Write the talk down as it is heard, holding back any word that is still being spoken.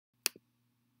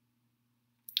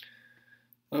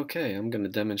Okay, I'm going to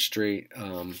demonstrate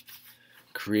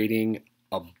creating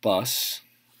a bus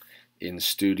in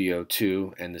Studio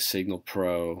 2 and the Signal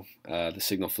Pro, the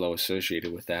signal flow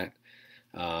associated with that.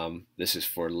 This is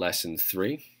for lesson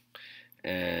 3.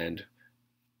 And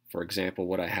for example,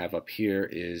 what I have up here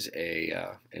is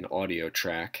an audio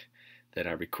track that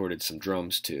I recorded some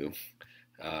drums to.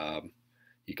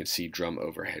 You can see drum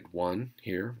overhead 1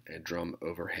 here and drum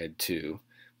overhead 2,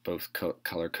 both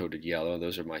color-coded yellow.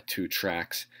 Those are my 2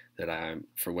 tracks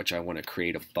for which I want to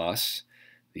create a bus.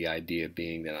 The idea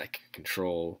being that I can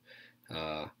control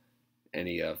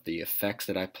any of the effects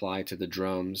that I apply to the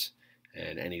drums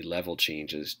and any level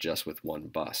changes just with one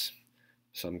bus.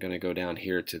 So I'm going to go down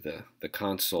here to the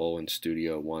console in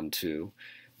Studio 1, 2,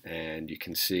 and you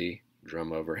can see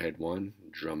drum overhead 1,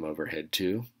 drum overhead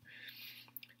 2.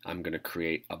 I'm going to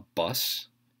create a bus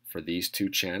for these 2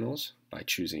 channels by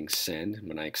choosing Send.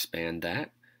 When I expand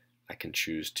that, I can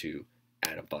choose to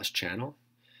add a bus channel,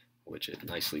 which it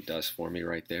nicely does for me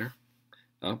right there.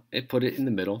 Oh, it put it in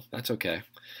the middle. That's okay.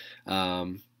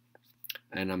 And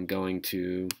I'm going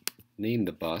to name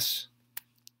the bus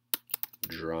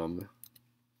Drum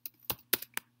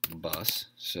Bus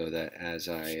so that as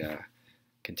I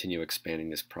continue expanding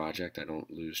this project, I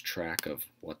don't lose track of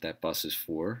what that bus is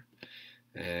for.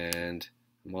 And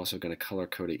I'm also going to color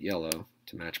code it yellow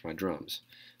to match my drums,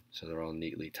 so they're all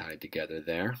neatly tied together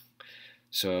there.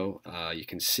 So you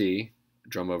can see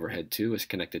drum overhead 2 is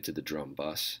connected to the drum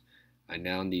bus. I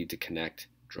now need to connect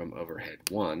drum overhead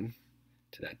 1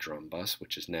 to that drum bus,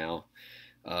 which is now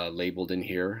labeled in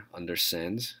here under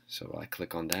Sends. So I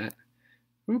click on that,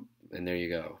 whoop, and there you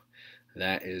go.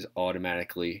 That is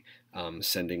automatically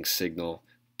sending signal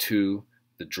to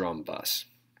the drum bus.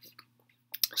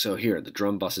 So here, the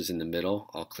drum bus is in the middle.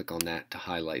 I'll click on that to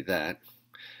highlight that.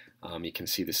 You can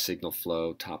see the signal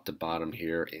flow top to bottom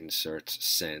here, inserts,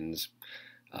 sends.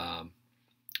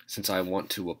 Since I want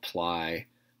to apply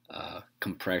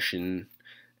compression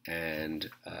and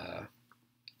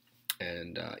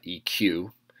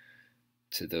EQ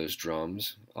to those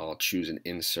drums, I'll choose an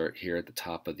insert here at the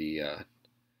top of the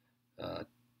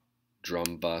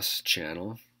drum bus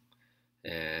channel,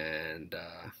 and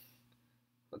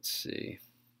let's see.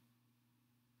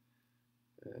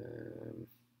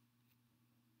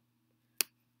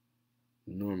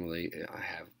 Normally I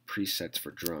have presets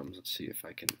for drums. Let's see if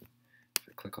I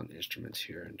click on instruments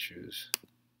here and choose.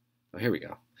 Oh, here we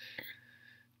go.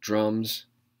 Drums,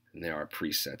 and there are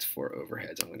presets for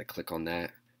overheads. I'm going to click on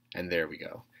that, and there we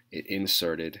go. It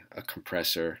inserted a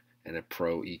compressor and a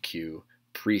Pro EQ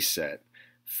preset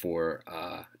for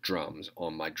drums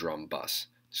on my drum bus.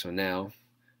 So now,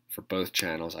 for both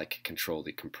channels, I can control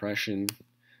the compression.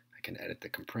 I can edit the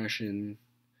compression.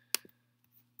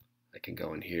 I can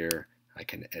go in here. I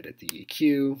can edit the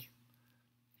EQ.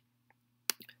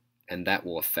 And that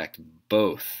will affect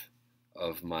both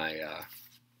of my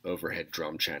overhead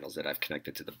drum channels that I've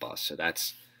connected to the bus. So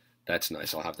that's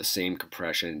nice. I'll have the same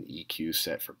compression and EQ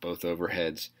set for both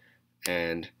overheads,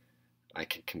 and I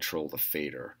can control the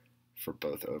fader for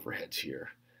both overheads here,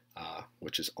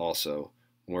 which is also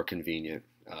more convenient,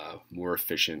 more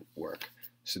efficient work.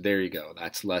 So there you go.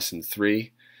 That's lesson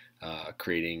 3,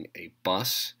 creating a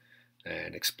bus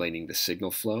and explaining the signal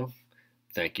flow.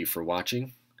 Thank you for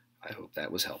watching. I hope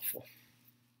that was helpful.